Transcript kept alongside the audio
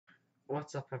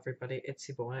What's up, everybody? It's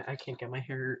your boy. I can't get my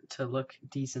hair to look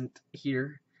decent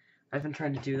here. I've been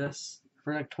trying to do this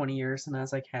for like 20 years, and I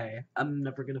was like, hey, I'm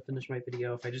never gonna finish my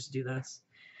video if I just do this.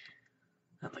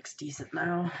 That looks decent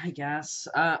now, I guess.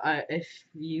 If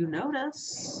you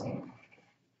notice,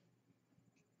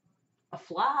 a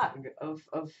flag of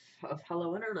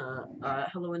Hello Internet,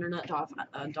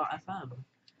 hellointernet.fm.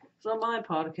 It's not my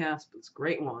podcast, but it's a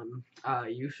great one.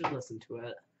 You should listen to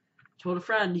it. Told a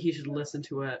friend he should listen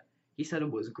to it. He said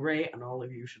it was great and all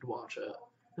of you should watch it.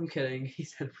 I'm kidding. He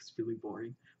said it was really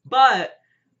boring. But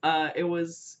I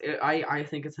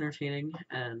think it's entertaining,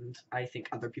 and I think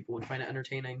other people would find it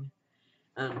entertaining.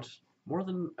 And more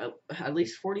than at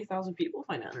least 40,000 people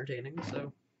find it entertaining,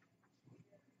 so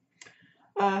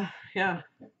yeah.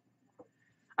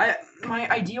 My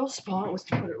ideal spot was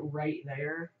to put it right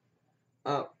there.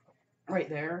 Right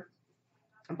there.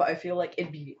 But I feel like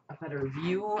it'd be a better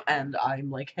view, and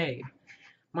I'm like, hey,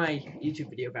 my YouTube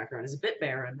video background is a bit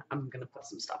barren. I'm gonna put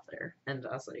some stuff there. And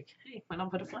I was like, hey, why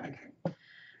not put a flag?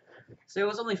 So it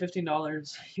was only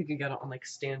 $15. You can get it on like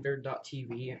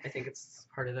standard.tv. I think it's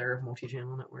part of their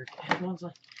multi-channel network.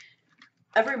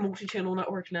 Every multi-channel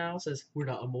network now says we're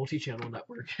not a multi-channel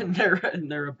network in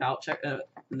their about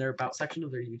section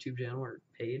of their YouTube channel or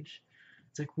page.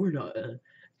 It's like we're not a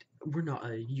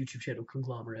YouTube channel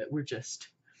conglomerate. We're just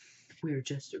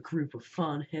a group of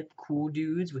fun, hip, cool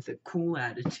dudes with a cool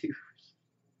attitude.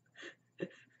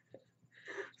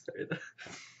 Sorry.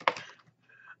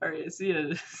 Alright, see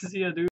ya, dude.